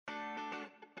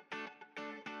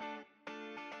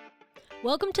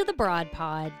Welcome to the Broad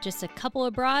Pod, just a couple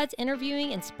of broads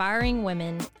interviewing inspiring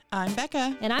women. I'm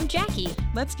Becca. And I'm Jackie.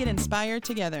 Let's get inspired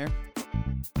together.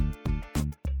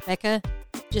 Becca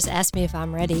just asked me if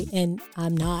I'm ready, and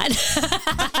I'm not.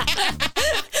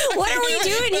 What are we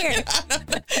doing here?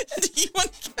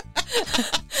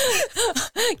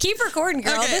 Keep recording,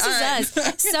 girl. Okay, this is right.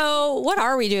 us. So what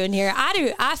are we doing here?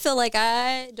 I feel like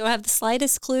I don't have the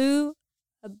slightest clue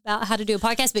about how to do a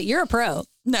podcast, but you're a pro.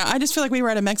 No, I just feel like we were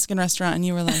at a Mexican restaurant and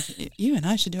you were like, you and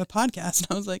I should do a podcast. And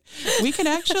I was like, we could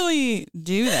actually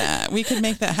do that. We could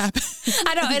make that happen.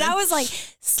 I know. And I was like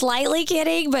slightly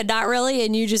kidding, but not really.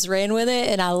 And you just ran with it.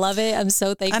 And I love it. I'm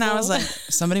so thankful. And I was like,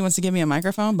 somebody wants to give me a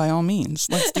microphone? By all means,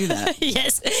 let's do that.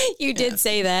 Yes, you did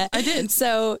say that. I did.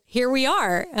 So here we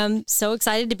are. I'm so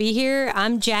excited to be here.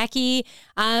 I'm Jackie.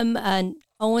 I'm an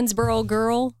Owensboro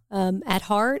girl at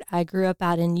heart. I grew up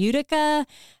out in Utica,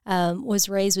 was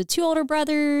raised with two older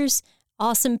brothers,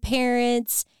 awesome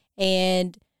parents,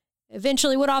 and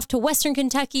eventually went off to Western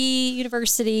Kentucky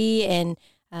University and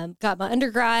got my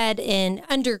undergrad in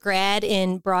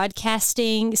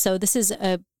broadcasting. So this is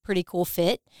a pretty cool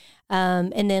fit.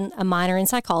 And then a minor in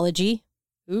psychology.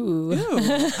 Ooh.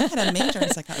 I had a major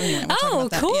in psychology. Anyway, oh,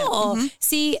 cool. Yeah. Mm-hmm.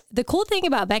 See, the cool thing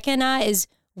about Becca and I is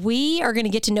we are going to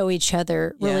get to know each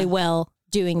other really well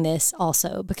doing this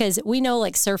also, because we know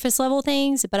like surface level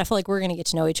things, but I feel like we're going to get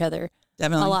to know each other a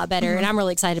lot better. Mm-hmm. And I'm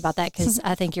really excited about that because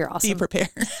I think you're awesome. Be prepared.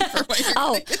 For what you're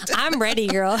I'm ready,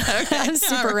 girl. Okay. I'm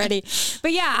super ready.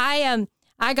 But yeah,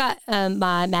 I got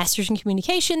my master's in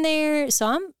communication there.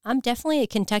 So I'm definitely a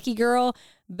Kentucky girl.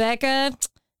 Becca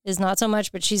is not so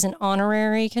much, but she's an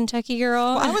honorary Kentucky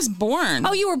girl. Well, I was born.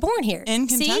 Oh, you were born here. In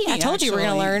Kentucky, See, I told you we were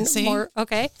going to learn more.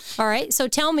 Okay. All right. So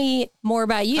tell me more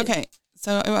about you. Okay.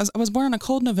 So I was born on a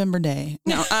cold November day.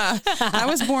 No, I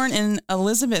was born in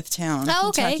Elizabethtown,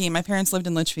 Kentucky. My parents lived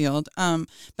in Litchfield.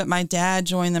 But my dad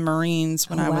joined the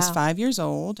Marines when I was 5 years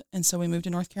old. And so we moved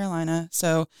to North Carolina.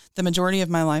 So the majority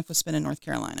of my life was spent in North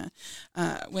Carolina.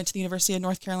 Went to the University of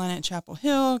North Carolina at Chapel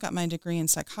Hill, got my degree in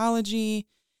psychology.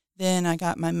 Then I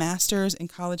got my master's in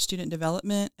college student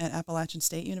development at Appalachian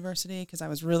State University because I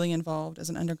was really involved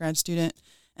as an undergrad student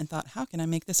and thought, how can I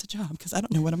make this a job? Because I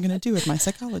don't know what I'm going to do with my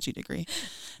psychology degree.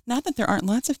 Not that there aren't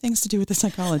lots of things to do with a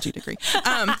psychology degree. So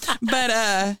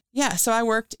I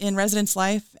worked in residence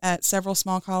life at several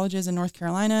small colleges in North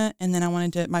Carolina. And then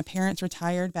my parents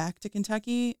retired back to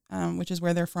Kentucky, which is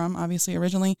where they're from, obviously,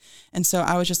 originally. And so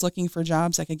I was just looking for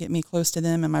jobs that could get me close to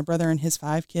them and my brother and his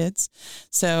 5 kids.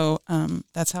 So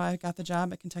that's how I got the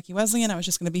job at Kentucky Wesleyan. I was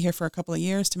just going to be here for a couple of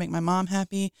years to make my mom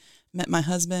happy, met my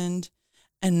husband.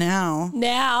 And now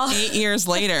 8 years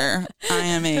later, I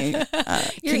am a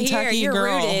Kentucky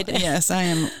girl. Rooted. Yes, I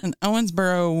am an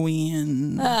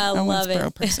Owensboroian. I love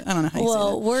it. Person. I don't know how you say that.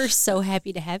 Well, we're so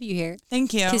happy to have you here.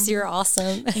 Thank you. Because you're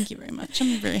awesome. Thank you very much.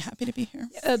 I'm very happy to be here.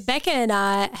 Becca and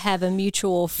I have a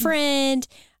mutual friend.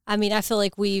 I mean, I feel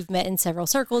like we've met in several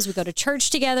circles. We go to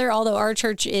church together, although our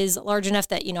church is large enough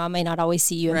that, I may not always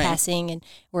see you in passing and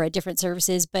we're at different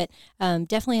services, but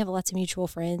definitely have lots of mutual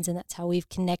friends, and that's how we've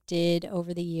connected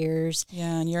over the years.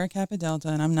 Yeah, and you're a Kappa Delta,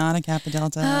 and I'm not a Kappa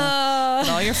Delta. But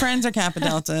all your friends are Kappa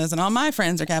Deltas, and all my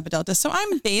friends are Kappa Deltas, so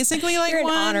I'm basically like you're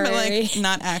one, but like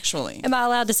not actually. Am I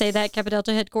allowed to say that, Kappa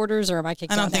Delta headquarters, or am I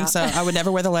kicked out? I don't think so. I would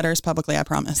never wear the letters publicly, I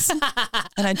promise.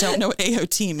 And I don't know what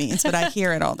AOT means, but I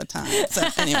hear it all the time. So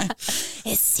anyway.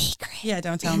 It's secret. Yeah,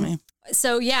 don't tell me.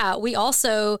 So yeah, we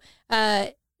also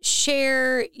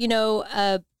share,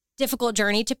 a difficult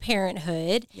journey to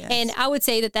parenthood. Yes. And I would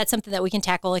say that that's something that we can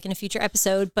tackle like in a future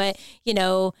episode. But,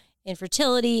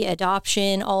 infertility,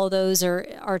 adoption, all of those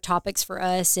are topics for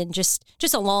us, and just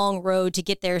a long road to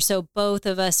get there. So both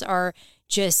of us are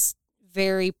just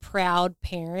very proud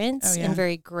parents and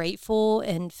very grateful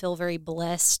and feel very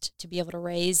blessed to be able to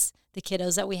raise the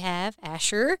kiddos that we have.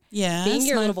 Asher, being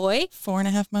your little boy.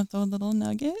 4.5-month-old little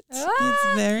nugget.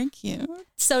 It's very cute.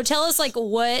 So tell us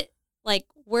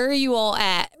where are you all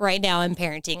at right now in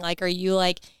parenting? Like, are you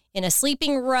like in a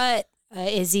sleeping rut?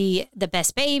 Is he the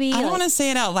best baby? I don't want to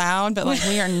say it out loud, but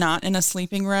we are not in a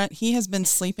sleeping rut. He has been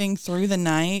sleeping through the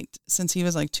night since he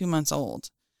was 2 months old.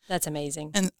 That's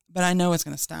amazing. But I know it's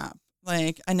going to stop.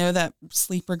 I know that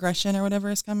sleep regression or whatever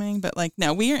is coming, but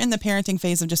no, we are in the parenting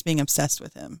phase of just being obsessed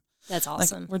with him. That's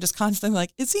awesome. We're just constantly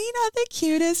is he not the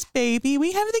cutest baby?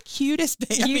 We have the cutest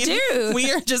baby. You do.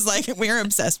 We are just we're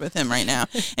obsessed with him right now.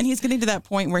 And he's getting to that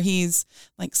point where he's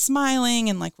smiling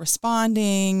and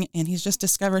responding, and he's just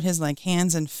discovered his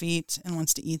hands and feet and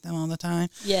wants to eat them all the time.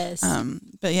 Yes.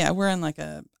 But yeah, we're in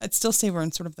I'd still say we're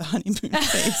in sort of the honeymoon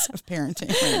phase of parenting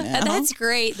right now. That's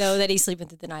great though that he's sleeping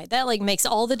through the night. That makes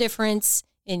all the difference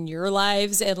in your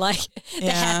lives and like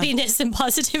the happiness and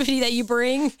positivity that you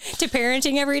bring to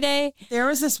parenting every day. There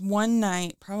was this one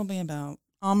night, probably about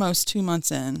almost 2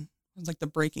 months in, it was like the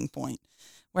breaking point,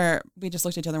 where we just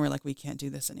looked at each other and we're like, we can't do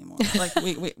this anymore. Like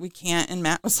we can't. And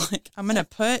Matt was like, I'm going to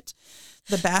put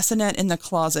the bassinet in the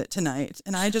closet tonight.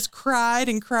 And I just cried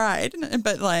and cried,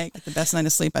 but like the best night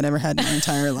of sleep I'd ever had in my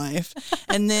entire life.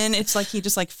 And then it's like, he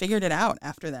just like figured it out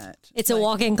after that. It's like, a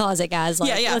walk-in closet, guys.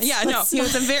 Like, no,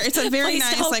 it's a very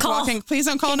nice, like walking, please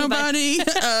don't call nobody.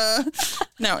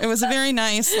 No, it was a very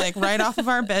nice, like right off of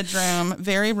our bedroom,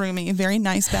 very roomy, very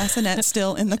nice bassinet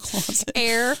still in the closet.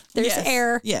 Air. There's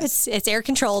air. Yes. It's air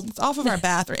controlled. It's off of our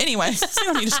bathroom. Anyway, we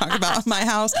don't need to talk about my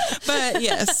house, but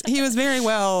yes, he was very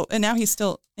well. And now he's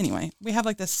still, anyway, we have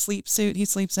like this sleep suit he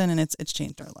sleeps in, and it's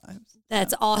changed our lives.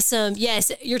 That's awesome.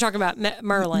 Yes, you're talking about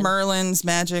Merlin. Merlin's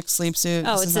magic sleep suit.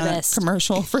 Oh, it's the best.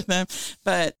 Commercial for them,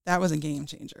 but that was a game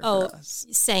changer for us.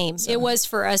 Same. So. It was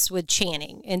for us with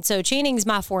Channing. And so Channing's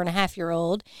my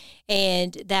 4.5-year-old,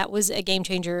 and that was a game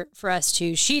changer for us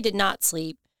too. She did not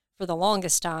sleep for the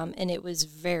longest time, and it was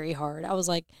very hard. I was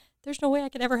like, there's no way I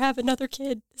could ever have another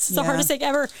kid. This is the hardest thing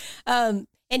ever. And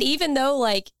even though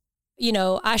like, you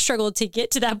know, I struggled to get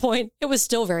to that point, it was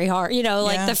still very hard. You know,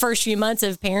 like the first few months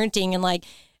of parenting and like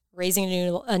raising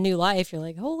a new life, you're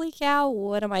like, holy cow,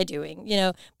 what am I doing? You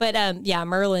know, but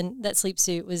Merlin, that sleep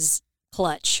suit was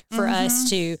clutch for us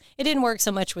too. It didn't work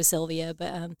so much with Sylvia,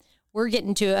 but we're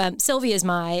getting to, Sylvia's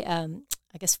my,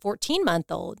 I guess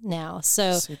 14-month-old now.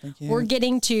 So we're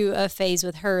getting to a phase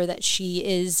with her that she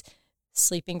is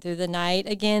sleeping through the night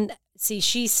again. See,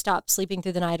 she stopped sleeping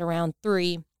through the night around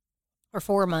 3 or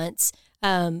 4 months.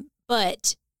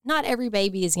 But not every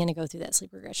baby is going to go through that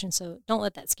sleep regression. So don't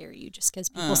let that scare you just because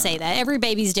people say that. Every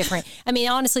baby's different. I mean,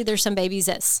 honestly, there's some babies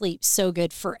that sleep so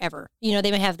good forever. You know,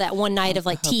 they may have that one night of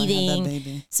like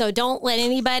teething. So don't let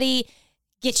anybody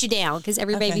get you down because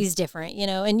every baby's different, you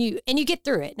know, and you get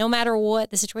through it no matter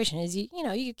what the situation is.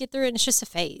 You get through it and it's just a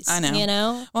phase. I know. You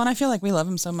know? Well, and I feel like we love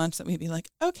him so much that we'd be like,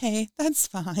 okay, that's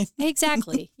fine.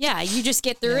 Exactly. Yeah. You just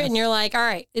get through it and you're like, all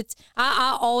right,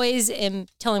 I always am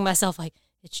telling myself like,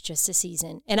 it's just a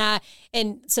season.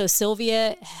 And so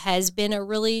Sylvia has been a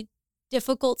really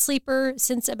difficult sleeper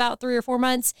since about 3 or 4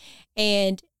 months.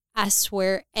 And I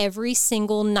swear every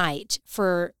single night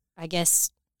for, I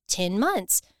guess, 10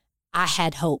 months, I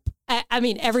had hope. I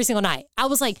mean, every single night. I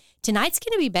was like, tonight's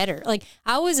going to be better. Like,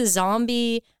 I was a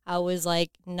zombie. I was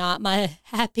like, not my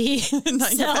happy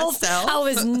self. I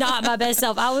was not my best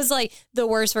self. I was like the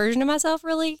worst version of myself,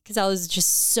 really, because I was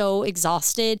just so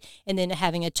exhausted. And then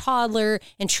having a toddler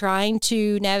and trying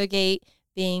to navigate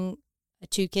being a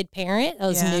 2-kid parent. That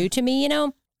was new to me, you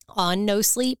know, on no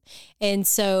sleep. And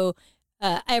so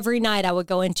every night I would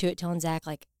go into it telling Zach,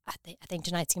 like, I think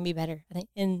tonight's gonna be better.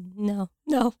 And no,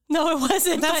 it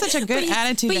wasn't. That's such a good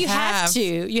attitude but to have.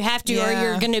 You have to, or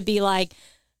you're gonna be like,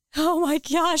 oh my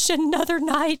gosh, another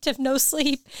night of no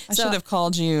sleep. I should have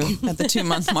called you at the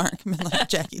 2-month mark and been like,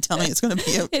 Jackie, tell me it's gonna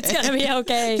be okay. It's gonna be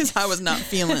okay. Because I was not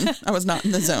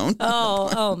in the zone.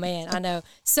 Oh man, I know.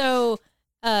 So,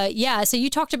 so you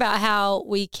talked about how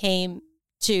we came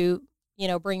to,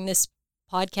 bring this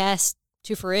podcast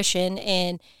to fruition,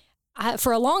 and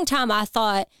for a long time I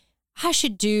thought I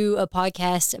should do a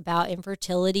podcast about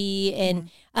infertility, and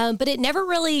but it never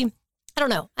really, I don't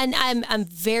know. And I'm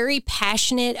very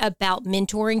passionate about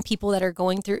mentoring people that are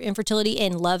going through infertility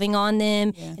and loving on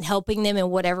them and helping them in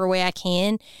whatever way I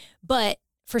can. But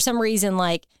for some reason,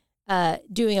 like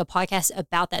doing a podcast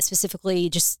about that specifically,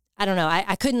 just, I don't know.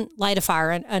 I couldn't light a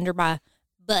fire under my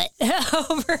butt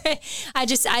over it. I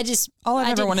just all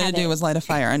I've ever wanted to do was light a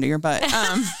fire under your butt.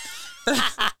 But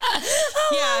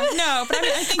I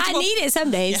mean, I think I need it some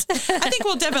days. I think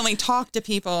we'll definitely talk to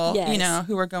people,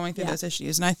 who are going through those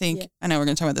issues. And I think, I know we're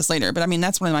going to talk about this later, but I mean,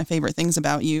 that's one of my favorite things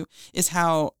about you is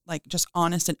how like just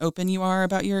honest and open you are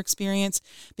about your experience,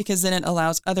 because then it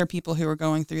allows other people who are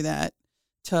going through that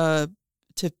to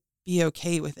be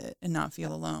okay with it and not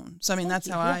feel alone. So, I mean, that's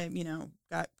how I,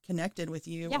 got connected with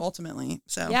you ultimately.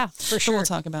 So for sure. We'll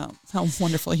talk about how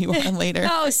wonderful you are later.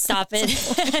 Oh, stop it.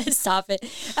 Stop it.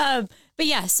 But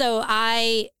yeah, so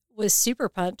I was super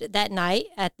pumped that night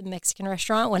at the Mexican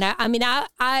restaurant when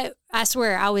I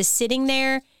swear I was sitting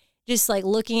there just like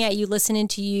looking at you, listening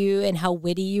to you and how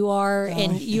witty you are.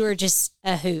 You were just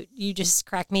a hoot. You just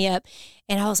cracked me up.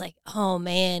 And I was like, oh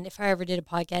man, if I ever did a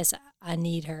podcast, I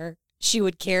need her. She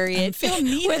would carry it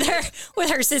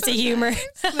with her sense of humor.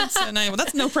 That's so nice. Well,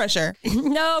 that's no pressure.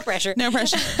 No pressure. No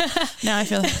pressure. Now I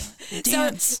feel like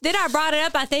dance. So then I brought it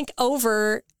up, I think,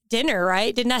 over dinner,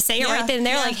 right? Didn't I say it right then and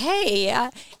there? Like, hey,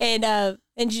 and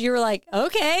And you were like,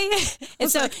 okay.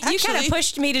 And so like, you kind of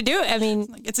pushed me to do it. I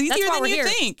mean, it's easier than you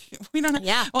think. We don't have,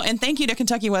 yeah. Well, and thank you to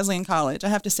Kentucky Wesleyan College. I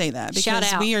have to say that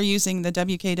because we are using the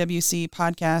WKWC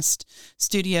podcast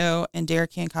studio, and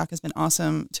Derek Hancock has been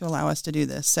awesome to allow us to do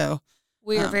this. So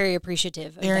we are very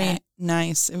appreciative of very that.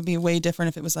 Nice. It would be way different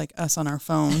if it was like us on our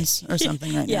phones or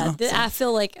something right now. Yeah, I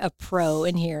feel like a pro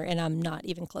in here, and I'm not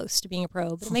even close to being a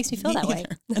pro, but it makes me feel that way.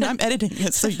 And I'm editing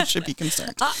it, so you should be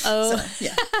concerned. Uh-oh. So,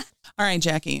 yeah. All right,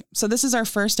 Jackie. So this is our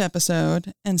first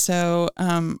episode, and so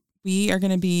we are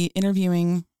going to be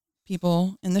interviewing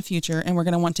people in the future, and we're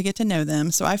going to want to get to know them.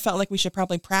 So I felt like we should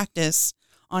probably practice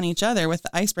on each other with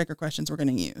the icebreaker questions we're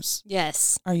going to use.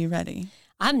 Yes. Are you ready?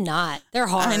 I'm not. They're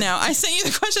hard. I know. I sent you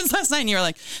the questions last night and you were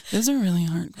like, those are really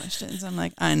hard questions. I'm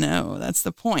like, I know. That's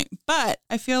the point. But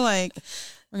I feel like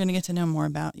we're going to get to know more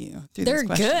about you through these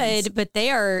questions. They're good, but they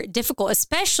are difficult,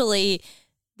 especially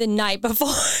the night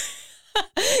before.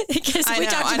 Because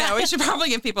I know. We should probably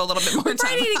give people a little bit more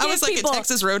time. I was like at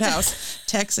Texas Roadhouse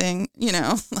texting,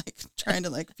 like trying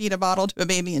to like feed a bottle to a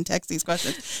baby and text these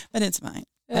questions, but it's fine.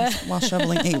 While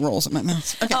shoveling 8 rolls in my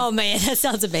mouth. Okay. Oh man, that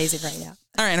sounds amazing right now.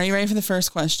 All right. Are you ready for the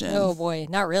first question? Oh boy,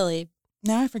 not really.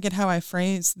 Now I forget how I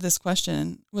phrased this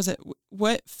question. Was it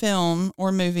what film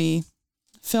or movie?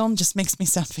 Film just makes me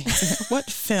sound fancy. What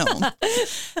film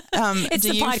it's do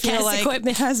the you podcast feel like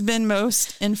equipment. Has been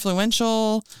most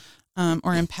influential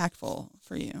or impactful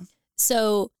for you?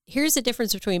 So here's the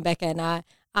difference between Becca and I.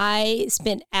 I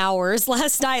spent hours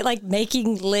last night, like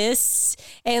making lists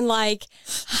and like,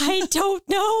 I don't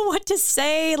know what to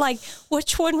say. Like,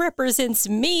 which one represents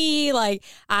me? Like,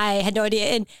 I had no idea.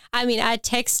 And I mean, I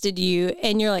texted you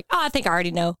and you're like, oh, I think I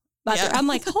already know. I'm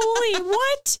like, holy,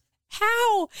 what?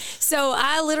 How? So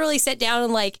I literally sat down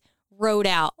and like wrote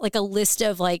out like a list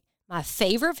of like my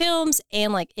favorite films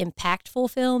and like impactful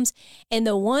films. And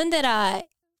the one that I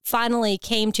finally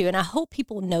came to, and I hope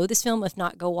people know this film, if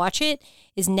not, go watch it,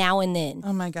 is Now and Then.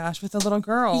 Oh my gosh, with the little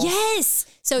girl. Yes.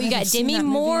 So you got Demi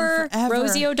Moore,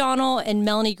 Rosie O'Donnell, and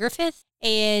Melanie Griffith.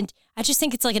 And I just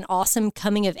think it's like an awesome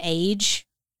coming of age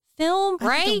film,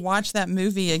 right? I have to watch that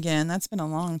movie again. That's been a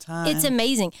long time. It's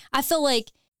amazing. I feel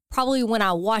like probably when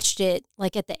I watched it,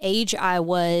 like at the age I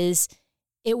was,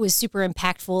 it was super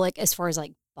impactful, like as far as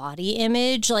like body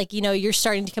image, like, you're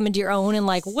starting to come into your own and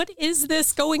like, what is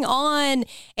this going on?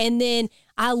 And then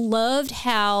I loved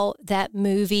how that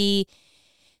movie,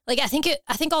 like, I think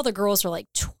all the girls are like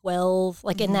 12,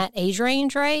 like in that age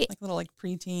range, right? Like little like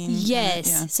preteen. Yes.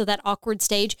 Yeah. So that awkward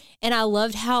stage. And I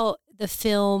loved how the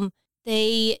film,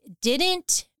 they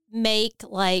didn't make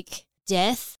like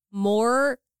death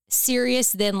more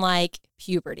serious than like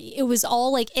puberty. It was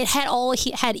all like it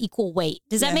had equal weight.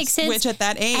 Does that make sense? Which at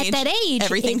that age,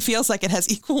 everything feels like it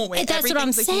has equal weight. That's what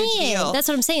I'm saying. That's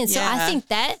what I'm saying. So I think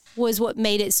that was what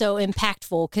made it so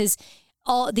impactful, because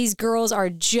all these girls are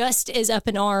just as up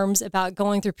in arms about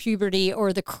going through puberty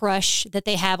or the crush that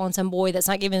they have on some boy that's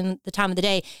not given the time of the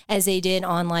day as they did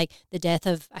on like the death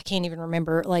of, I can't even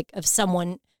remember, like of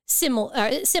someone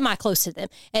semi close to them.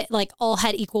 It, like all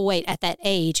had equal weight at that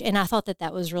age. And I thought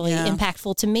that was really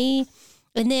impactful to me.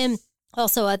 And then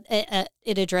also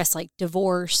it addressed like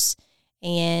divorce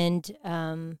and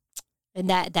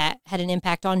that had an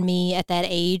impact on me at that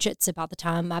age. It's about the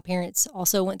time my parents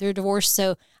also went through a divorce.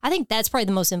 So I think that's probably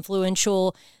the most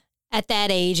influential at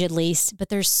that age, at least. But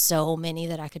there's so many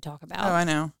that I could talk about. Oh, I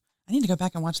know. I need to go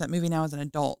back and watch that movie now as an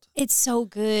adult. It's so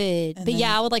good. And but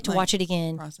yeah, I would like to watch it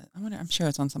again. I'm sure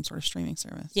it's on some sort of streaming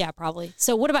service. Yeah, probably.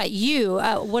 So what about you?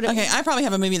 Okay, I probably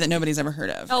have a movie that nobody's ever heard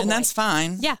of. And that's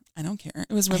fine. Yeah. I don't care.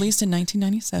 It was released in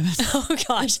 1997. Oh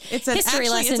gosh. It's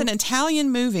an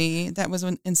Italian movie that was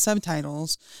in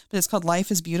subtitles, but it's called Life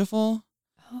is Beautiful.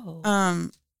 Oh.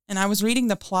 And I was reading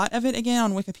the plot of it again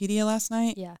on Wikipedia last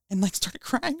night. Yeah. And like started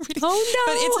crying reading. Oh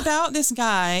no. But it's about this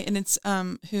guy, and it's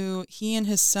who he and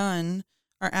his son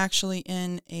are actually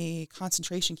in a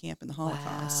concentration camp in the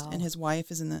Holocaust. Wow. And his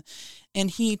wife is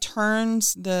and he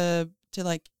turns to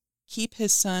like keep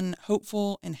his son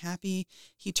hopeful and happy.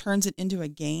 He turns it into a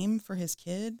game for his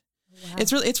kid. Wow.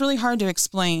 It's really hard to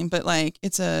explain, but like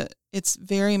it's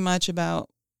very much about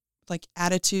like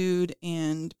attitude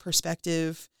and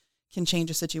perspective can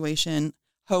change a situation.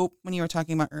 Hope, when you were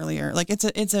talking about earlier, like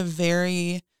it's a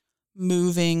very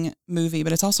moving movie,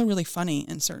 but it's also really funny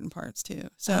in certain parts too.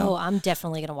 So I'm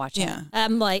definitely gonna watch it.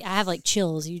 I'm like, I have like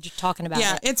chills. You just talking about it.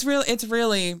 Yeah, it's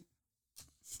really.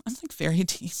 I'm like very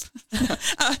deep.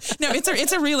 No,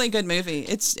 it's a really good movie.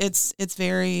 It's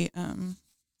very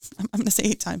I'm going to say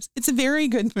 8 times. It's a very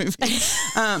good movie.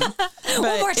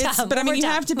 One more time. But I mean, you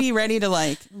have to be ready to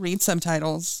like read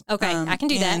subtitils. Okay, I can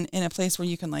do that. In a place where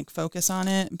you can like focus on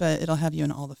it, but it'll have you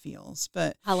in all the feels.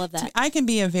 But I love that. I can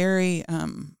be a very,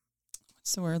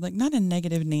 what's the word? Like not a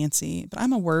negative Nancy, but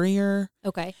I'm a worrier.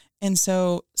 Okay. And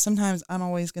so sometimes I'm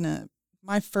always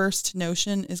my first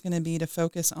notion is going to be to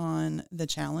focus on the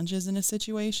challenges in a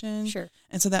situation. Sure.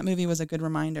 And so that movie was a good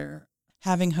reminder,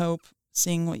 having hope,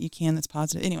 seeing what you can that's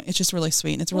positive. Anyway, it's just really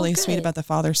sweet. And it's really sweet about the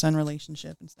father-son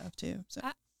relationship and stuff too. So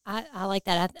I like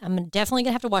that. I'm definitely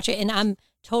going to have to watch it. And I'm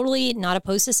totally not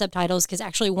opposed to subtitles because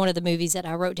actually one of the movies that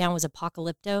I wrote down was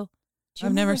Apocalypto.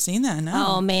 I've never seen that, no.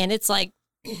 Oh, man. It's like,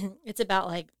 it's about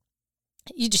like,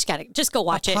 you just got to just go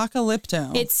watch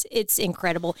Apocalypto. It's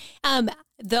incredible.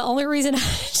 The only reason I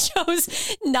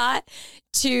chose not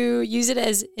to use it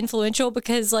as influential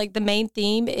because like the main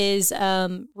theme is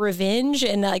revenge,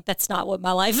 and like that's not what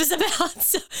my life is about.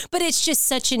 So, but it's just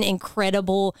such an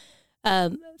incredible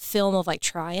film of like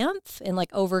triumph and like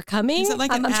overcoming. Is it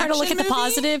like I'm trying to look at the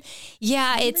positive.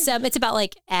 Yeah, it's about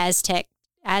like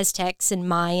Aztecs and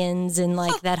Mayans and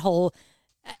like that whole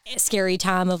scary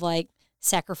time of like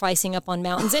sacrificing up on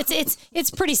mountains. It's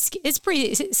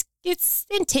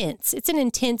intense. It's an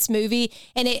intense movie,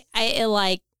 and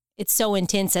it's so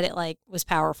intense that it like was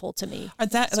powerful to me.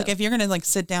 Like if you're gonna like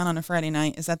sit down on a Friday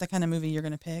night, is that the kind of movie you're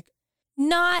gonna pick?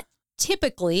 Not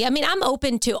typically. I mean, I'm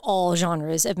open to all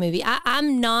genres of movie.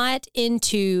 I'm not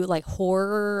into like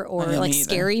horror or like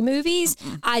scary movies.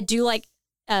 I do like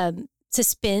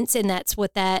suspense, and that's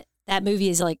what that movie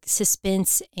is, like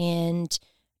suspense and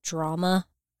drama,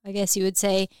 I guess you would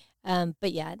say.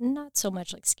 But yeah, not so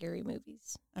much like scary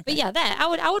movies. Okay. But yeah, that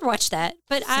I would watch that.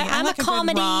 But I'm like a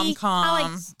comedy.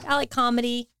 I like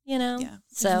comedy, you know. Yeah.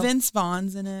 So Vince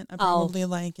Vaughn's in it. I probably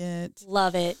like it.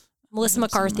 Love it. Melissa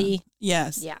McCarthy.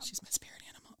 Yes. Yeah. She's my spirit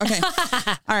animal.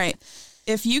 Okay. All right.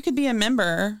 If you could be a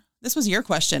member, this was your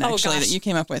question actually that you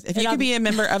came up with. If you could be a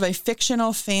member of a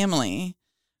fictional family,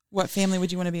 what family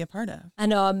would you want to be a part of? I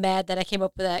know, I'm mad that I came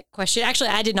up with that question. Actually,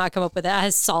 I did not come up with that.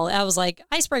 I was like,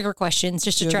 icebreaker questions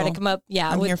just to try to come up. Yeah.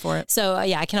 I'm here for it. So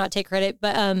I cannot take credit.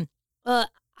 But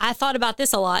I thought about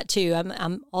this a lot too.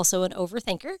 I'm also an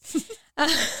overthinker.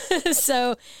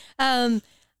 So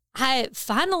I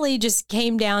finally just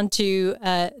came down to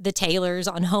the Taylors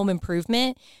on Home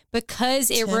Improvement because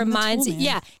it reminds me.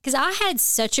 Yeah, because I had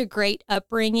such a great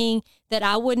upbringing that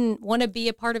I wouldn't want to be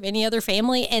a part of any other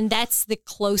family. And that's the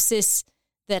closest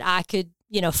that I could,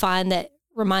 find that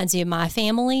reminds me of my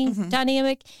family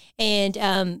dynamic.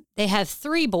 And they have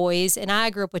 3 boys, and I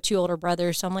grew up with 2 older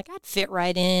brothers. So I'm like, I'd fit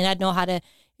right in. I'd know how to,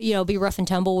 be rough and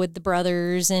tumble with the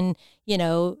brothers and,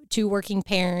 2 working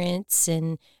parents.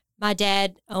 And my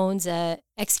dad owns a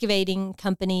excavating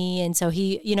company. And so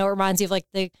he, it reminds me of like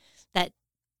that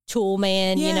tool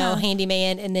man,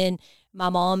 handyman. And then my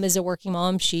mom is a working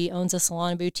mom. She owns a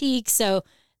salon and boutique. So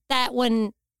that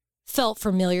one felt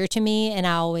familiar to me, and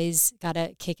I always got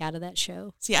a kick out of that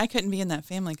show. See, I couldn't be in that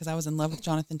family because I was in love with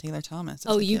Jonathan Taylor Thomas.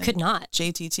 Oh, you could not.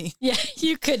 JTT. Yeah,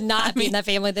 you could not be in that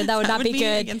family. Then that would not be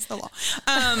good. Against the law.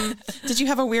 Did you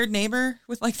have a weird neighbor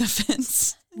with like the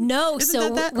fence? No.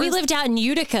 We lived out in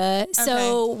Utica,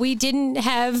 so we didn't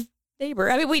have neighbor.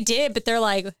 I mean, we did, but they're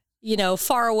like,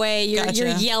 far away. You're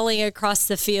yelling across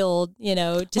the field, to say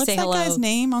hello. What's that guy's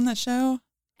name on that show?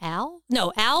 Al?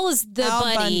 No, Al is the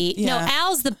buddy. No,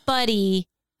 Al's the buddy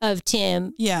of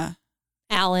Tim. Yeah.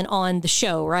 Allen on the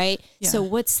show, right? Yeah. So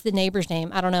what's the neighbor's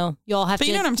name? I don't know. You all have to. But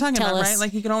you know what I'm talking about, right?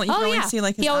 Like you can only see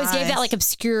like his He always eyes. gave that like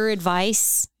obscure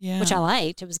advice, which I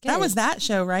liked. It was good. That was that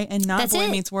show, right? And not Boy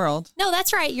Meets World. No,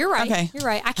 that's right. You're right. Okay. You're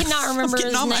right. I cannot remember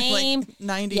his name.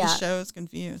 My 90s shows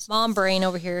confused. Mom brain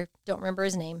over here. Don't remember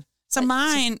his name. So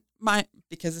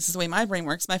because this is the way my brain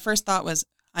works, my first thought was,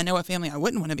 I know what family I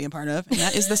wouldn't want to be a part of, and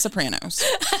that is The Sopranos.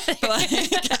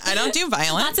 I don't do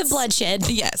violence. Lots of bloodshed.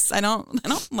 Yes, I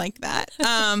don't like that.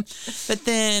 But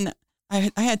then I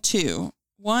had 2.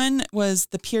 One was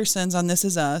the Pearsons on This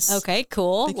Is Us. Okay,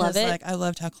 cool. Because, love it. I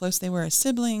loved how close they were as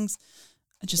siblings.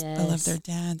 I love their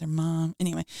dad, their mom.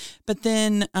 Anyway, but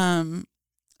then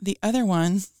the other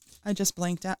one, I just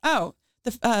blanked out. Oh,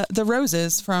 the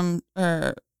Roses from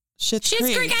Schitt's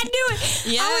Creek. I knew it.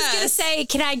 Yes. I was going to say,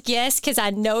 can I guess? Because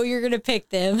I know you're going to pick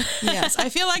them. Yes. I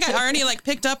feel like I already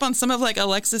picked up on some of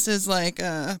Alexis's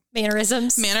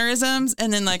mannerisms.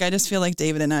 And then I just feel like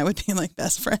David and I would be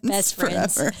best friends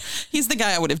forever. He's the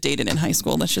guy I would have dated in high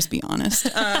school. Let's just be honest.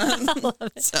 I love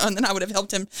it. So, and then I would have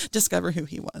helped him discover who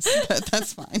he was. But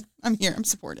that's fine. I'm here. I'm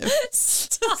supportive.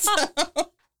 But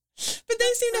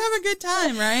they seem to have a good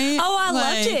time, right? Oh, I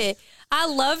loved it. I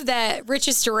love that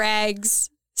Riches to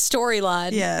Rags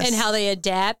storyline and how they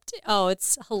adapt. Oh,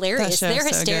 it's hilarious. They're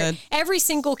hysterical. Every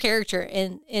single character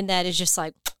in that is just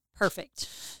like perfect.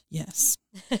 Yes.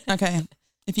 Okay.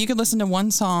 If you could listen to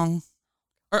one song,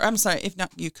 or I'm sorry, if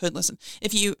not,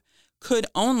 if you could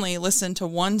only listen to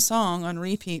one song on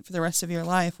repeat for the rest of your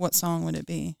life, what song would it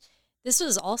be? This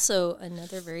was also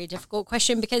another very difficult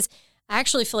question because I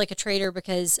actually feel like a traitor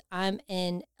because I'm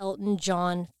an Elton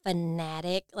John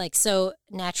fanatic. Like, so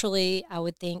naturally I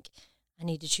would think I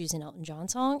need to choose an Elton John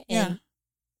song.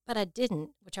 But I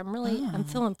didn't, which I'm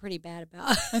feeling pretty bad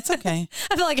about. That's okay.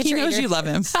 I feel like a traitor. He knows you love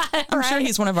him. I'm sure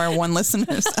he's one of our one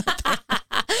listeners out there.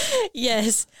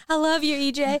 Yes. I love you,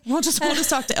 EJ. We'll just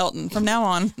talk to Elton. From now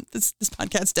on, this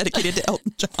podcast's dedicated to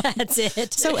Elton John. That's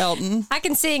it. So Elton. I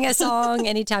can sing a song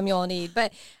anytime you all need.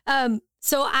 But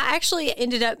so I actually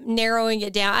ended up narrowing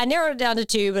it down. I narrowed it down to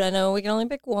 2, but I know we can only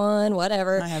pick one,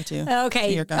 whatever. I have 2.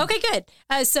 Okay. Okay, good.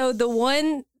 So the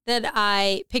one that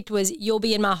I picked was You'll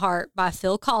Be in My Heart by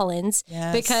Phil Collins.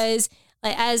 Yes. Because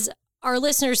as our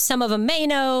listeners, some of them may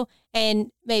know,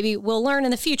 and maybe we'll learn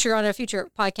in the future on a future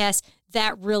podcast,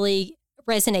 that really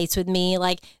resonates with me.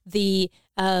 Like the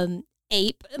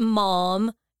ape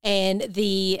mom and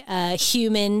the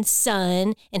human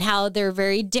son, and how they're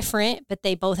very different, but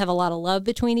they both have a lot of love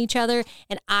between each other.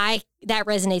 And that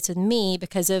resonates with me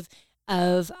because of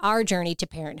our journey to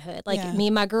parenthood. Like me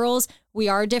and my girls, we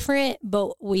are different,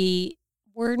 but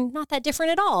we're not that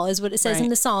different at all, is what it says in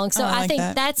the song. So I think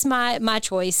that's my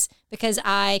choice, because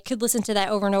I could listen to that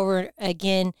over and over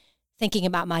again, thinking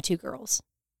about my 2 girls.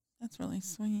 That's really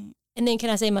sweet. And then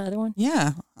can I say my other one?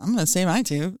 Yeah, I'm going to say mine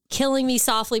too. Killing Me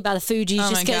Softly by the Fugees,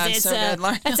 just because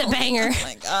that's a banger. Oh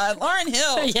my God, Lauryn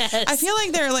Hill. Yes. I feel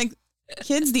like they're like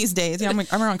kids these days. I'm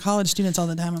around college students all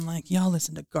the time. I'm like, y'all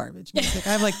listen to garbage music.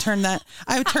 I've turned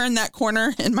that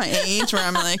corner in my age where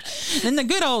I'm like, in the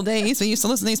good old days, we used to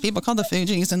listen to these people called the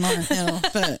Fugees and Lauryn Hill.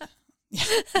 But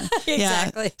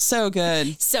exactly. Yeah, so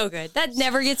good. So good. That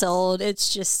never gets old.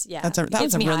 It's just, that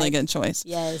was a really good choice.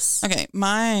 Yes. Okay.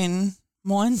 Mine,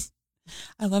 one,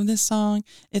 I love this song.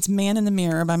 It's Man in the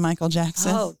Mirror by Michael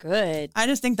Jackson. Oh, good. I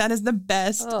just think that is the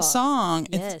best song.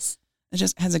 Yes. It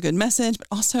just has a good message, but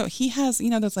also he has,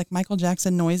 those like Michael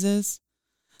Jackson noises.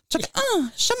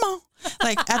 Shama.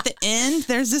 Like at the end,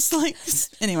 there's this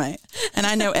anyway, and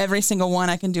I know every single one.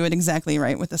 I can do it exactly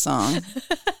right with the song.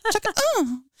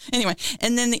 Anyway,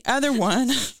 and then the other one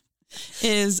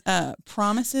is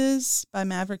Promises by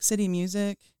Maverick City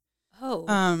Music.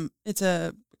 Oh. It's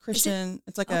a Christian,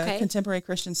 it's like a contemporary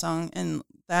Christian song, and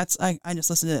that's I just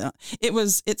listened to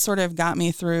it. It sort of got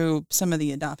me through some of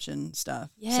the adoption stuff.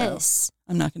 Yes. So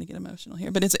I'm not going to get emotional here,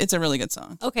 but it's a really good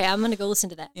song. Okay, I'm going to go listen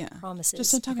to that. Yeah. Promises.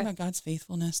 Just talking about God's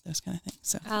faithfulness, those kind of things.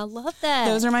 So I love that.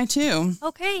 Those are my 2.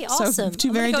 Okay, awesome. So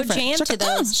 2 very different. Jam to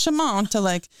those. Shimon to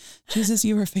like, Jesus,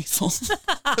 you are faithful.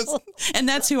 And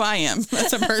that's who I am.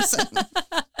 That's a person.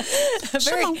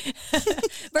 Very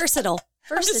versatile.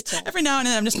 Just, every now and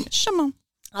then I'm just Shimon.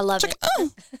 I love it.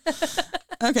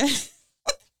 Okay.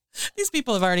 These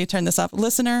people have already turned this off.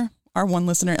 Listener, our one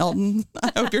listener, Elton,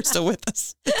 I hope you're still with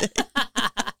us today.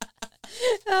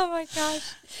 Oh my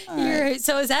gosh. Right.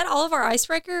 So is that all of our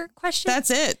icebreaker questions? That's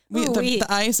it. The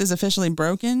ice is officially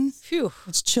broken. Phew.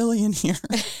 It's chilly in here.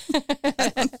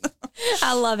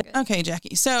 I love it. Okay,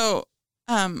 Jackie. So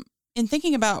in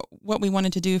thinking about what we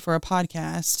wanted to do for a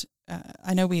podcast,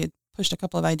 I know we had pushed a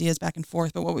couple of ideas back and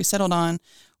forth, but what we settled on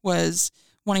was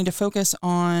wanting to focus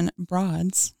on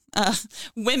broads,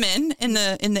 women in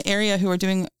the area who are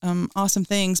doing awesome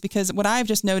things. Because what I've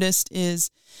just noticed is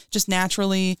just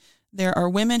naturally there are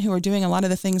women who are doing a lot of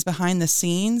the things behind the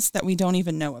scenes that we don't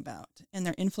even know about, and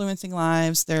they're influencing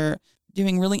lives. They're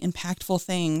doing really impactful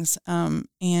things,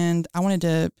 and I wanted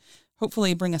to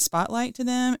hopefully bring a spotlight to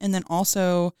them. And then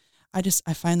also, I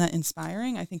find that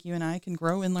inspiring. I think you and I can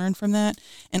grow and learn from that,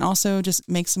 and also just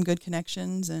make some good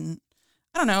connections. And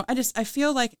I don't know. I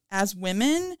feel like as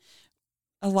women,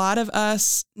 a lot of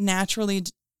us naturally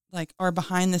are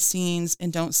behind the scenes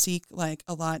and don't seek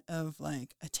a lot of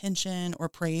attention or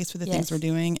praise for the things we're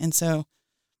doing. And so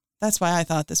that's why I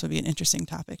thought this would be an interesting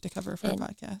topic to cover for a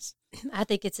podcast. I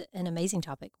think it's an amazing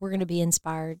topic. We're going to be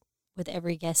inspired with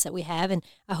every guest that we have. And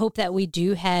I hope that we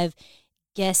do have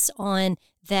guests on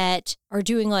that are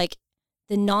doing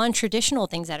the non-traditional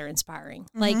things that are inspiring.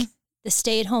 Mm-hmm. Like the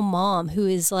stay-at-home mom who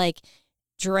is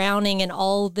drowning in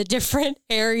all the different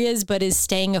areas, but is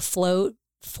staying afloat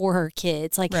for her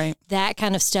kids. That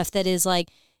kind of stuff that is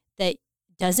that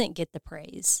doesn't get the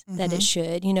praise that it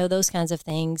should, those kinds of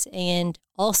things. And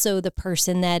also the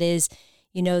person that is,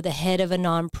 the head of a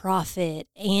nonprofit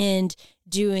and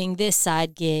doing this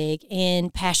side gig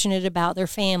and passionate about their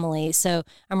family. So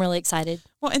I'm really excited.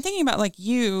 Well, and thinking about like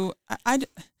you,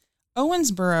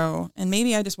 Owensboro, and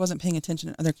maybe I just wasn't paying attention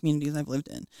in other communities I've lived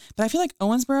in, but I feel like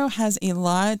Owensboro has a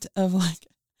lot of like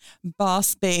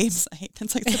boss babes. I hate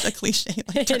that's like such a cliche.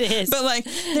 Like, it is. But like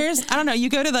there's, I don't know, you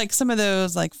go to like some of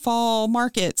those like fall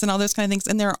markets and all those kind of things,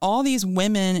 and there are all these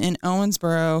women in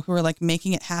Owensboro who are like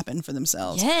making it happen for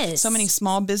themselves. Yes. So many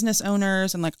small business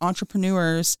owners and like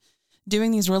entrepreneurs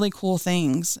doing these really cool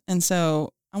things. And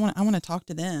so I want to talk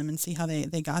to them and see how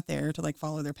they got there to like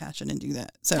follow their passion and do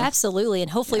that. So absolutely.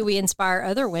 And hopefully we inspire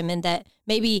other women that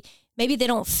maybe they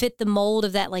don't fit the mold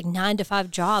of that like 9-to-5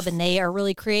 job, and they are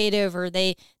really creative, or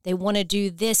they want to do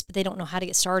this, but they don't know how to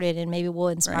get started. And maybe we'll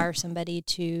inspire somebody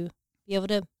to be able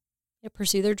to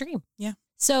pursue their dream. Yeah.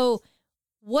 So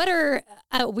what are,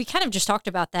 we kind of just talked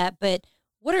about that, but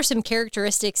what are some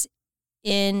characteristics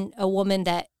in a woman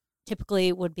that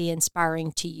typically would be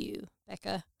inspiring to you,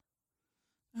 Becca?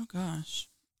 Oh gosh.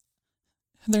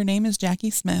 Their name is Jackie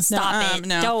Smith. Stop it.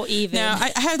 No. Don't even. No,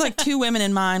 I had like two women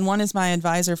in mind. One is my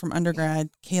advisor from undergrad,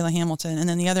 Kayla Hamilton. And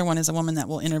then the other one is a woman that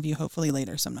we'll interview hopefully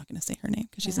later. So I'm not going to say her name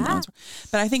because she's in Owensboro.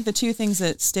 But I think the two things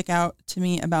that stick out to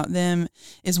me about them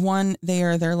is one,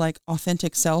 they're like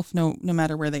authentic self, no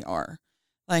matter where they are.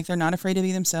 Like they're not afraid to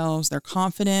be themselves. They're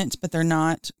confident, but they're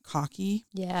not cocky.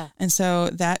 Yeah. And so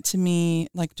that to me,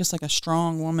 like just like a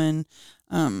strong woman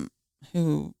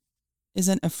who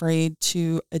isn't afraid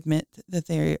to admit that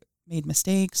they made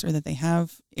mistakes or that they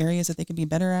have areas that they could be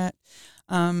better at.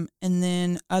 And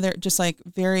then other, just like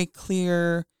very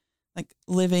clear, like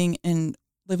living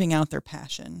out their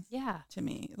passion. Yeah. To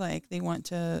me, like they want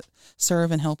to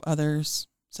serve and help others.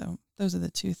 So those are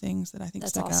the two things that I think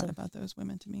stuck out about those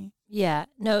women to me. Yeah,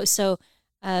 no. So,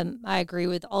 I agree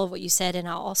with all of what you said. And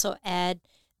I'll also add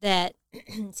that,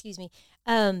 excuse me,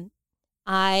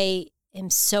 I am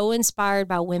so inspired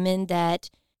by women that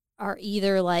are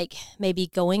either like maybe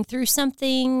going through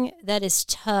something that is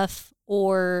tough,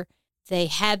 or they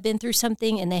have been through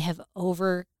something and they have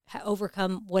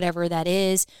overcome whatever that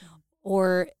is,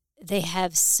 or they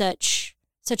have such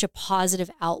a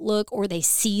positive outlook, or they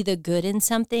see the good in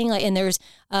something. Like, and there's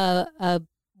a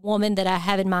woman that I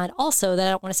have in mind also that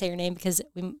I don't want to say her name because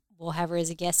we'll have her as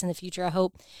a guest in the future, I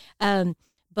hope.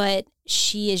 But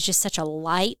she is just such a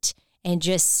light and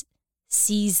just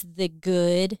sees the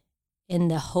good and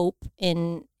the hope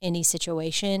in any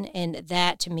situation. And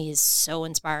that to me is so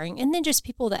inspiring. And then just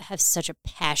people that have such a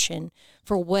passion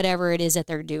for whatever it is that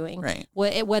they're doing. Right.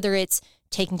 Whether it's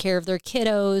taking care of their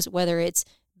kiddos, whether it's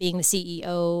being the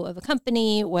CEO of a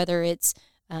company, whether it's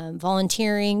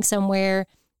volunteering somewhere.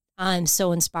 I'm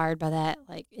so inspired by that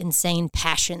like insane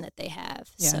passion that they have.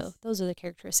 Yes. So those are the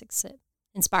characteristics that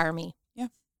inspire me. Yeah.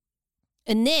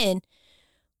 And then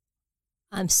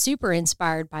I'm super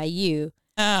inspired by you.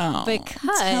 Oh,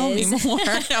 because tell me more.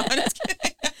 No, I'm just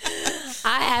kidding.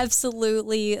 I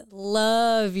absolutely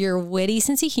love your witty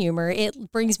sense of humor.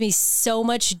 It brings me so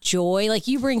much joy. Like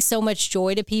you bring so much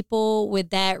joy to people with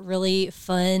that really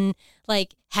fun,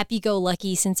 like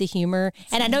happy-go-lucky sense of humor.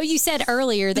 And I know you said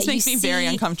earlier that makes me very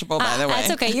uncomfortable, by the way.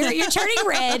 That's okay. You're turning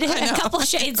red. A couple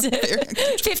shades,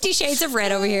 50 shades of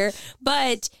red over here.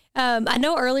 But I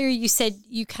know earlier you said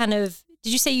you kind of,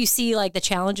 did you say you see like the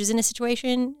challenges in a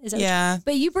situation? Is that yeah.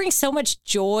 But you bring so much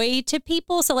joy to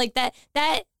people. So like that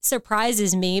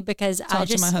surprises me because Talk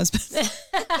to my husband.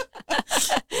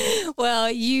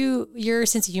 Well, your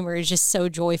sense of humor is just so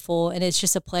joyful, and it's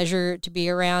just a pleasure to be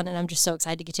around. And I'm just so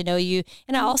excited to get to know you.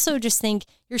 And I also just think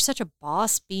you're such a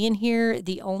boss being here.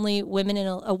 The only woman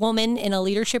a woman in a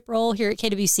leadership role here at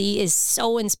KWC is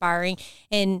so inspiring,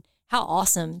 and how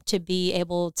awesome to be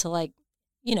able to like,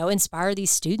 inspire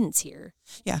these students here.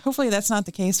 Yeah. Hopefully that's not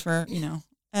the case for,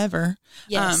 ever.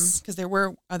 Yes. Because there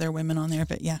were other women on there,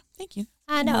 but yeah, thank you.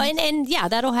 I know. And yeah,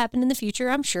 that'll happen in the future,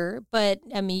 I'm sure. But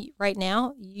I mean, right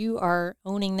now you are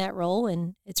owning that role,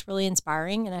 and it's really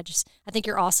inspiring. And I think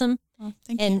you're awesome. Well,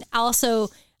 thank you. And also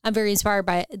I'm very inspired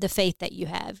by the faith that you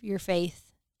have, your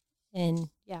faith. And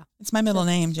yeah. It's my middle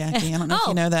name, Jackie. I don't know if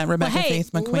you know that. Rebecca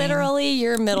Faith McQueen. Literally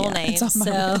your middle name. It's on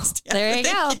my list. Yeah, there you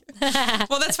go.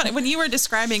 Well, that's funny. When you were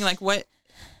describing like what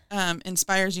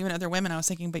inspires you and other women, I was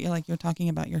thinking, but you're talking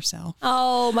about yourself.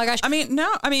 Oh my gosh. I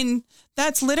mean,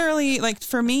 that's literally like,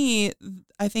 for me,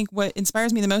 I think what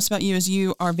inspires me the most about you is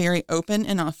you are very open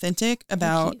and authentic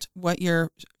about what your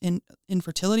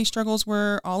infertility struggles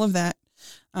were, all of that.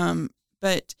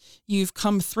 But you've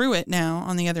come through it now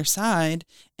on the other side,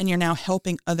 and you're now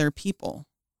helping other people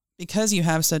because you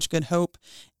have such good hope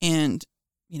and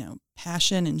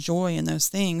passion and joy in those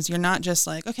things. You're not just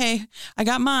like, okay, I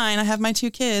got mine. I have my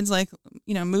 2 kids, like,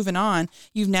 moving on.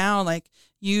 You've now like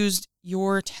used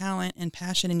your talent and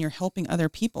passion and you're helping other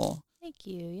people. Thank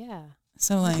you. Yeah.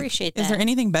 So like, appreciate that. Is there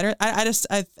anything better? I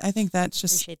think that's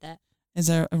just, appreciate that. Is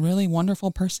a really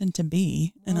wonderful person to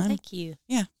be. And thank you.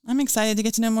 Yeah. I'm excited to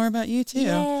get to know more about you too.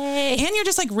 Yay. And you're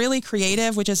just like really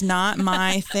creative, which is not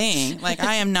my thing. Like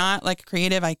I am not like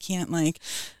creative. I can't like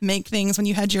make things. When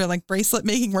you had your like bracelet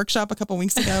making workshop a couple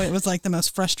weeks ago, it was like the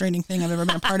most frustrating thing I've ever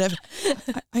been a part of.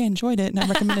 I enjoyed it and I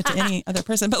recommend it to any other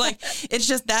person, but like, it's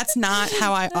just, that's not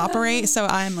how I operate. So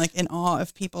I'm like in awe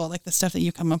of people, like the stuff that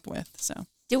you come up with. So.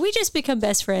 Did we just become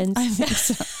best friends? I think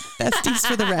so. Besties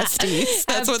for the resties.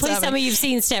 That's what's please happening. tell me you've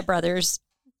seen Step Brothers.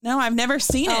 No, I've never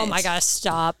seen it. Oh my gosh,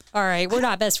 stop. All right, we're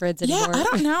not best friends anymore. Yeah, I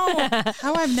don't know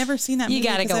how I've never seen that movie. You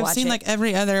gotta go watch it. I've seen like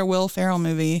every other Will Ferrell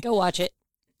movie. Go watch it.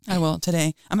 I will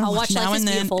today. I'm going to watch Now and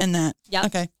Then Beautiful. And that. Yep.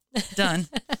 Okay, done.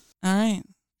 All right.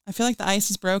 I feel like the ice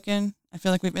is broken. I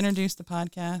feel like we've introduced the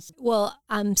podcast. Well,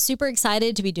 I'm super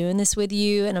excited to be doing this with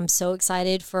you, and I'm so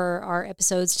excited for our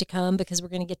episodes to come because we're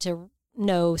going to get to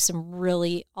know some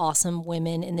really awesome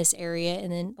women in this area.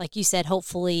 And then, like you said,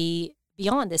 hopefully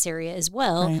beyond this area as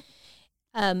well.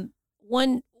 Right.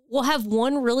 We'll have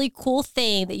one really cool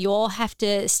thing that you all have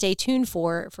to stay tuned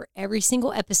for every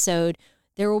single episode.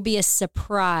 There will be a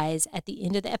surprise at the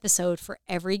end of the episode for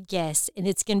every guest, and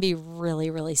it's going to be really,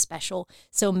 really special.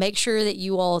 So make sure that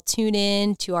you all tune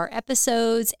in to our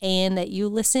episodes and that you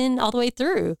listen all the way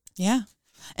through. Yeah.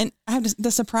 And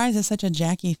the surprise is such a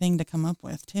Jackie thing to come up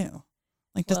with too.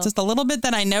 Like that's just a little bit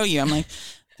that I know you. I'm like,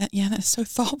 that's so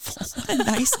thoughtful. What a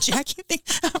nice Jackie thing.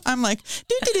 I'm like,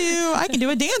 I can do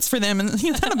a dance for them. And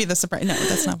that'll be the surprise. No,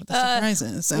 that's not what the surprise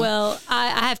is. So. Well,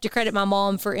 I have to credit my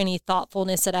mom for any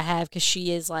thoughtfulness that I have because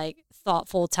she is like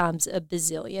thoughtful times a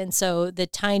bazillion. So the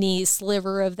tiny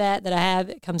sliver of that I have,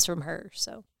 it comes from her.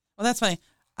 So. Well, that's funny.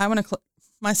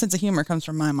 My sense of humor comes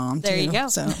from my mom too. There you go.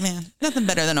 So man, nothing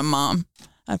better than a mom.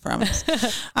 I promise.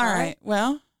 All right.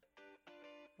 Well,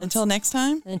 until next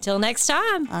time. Until next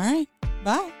time. All right.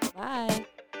 Bye. Bye.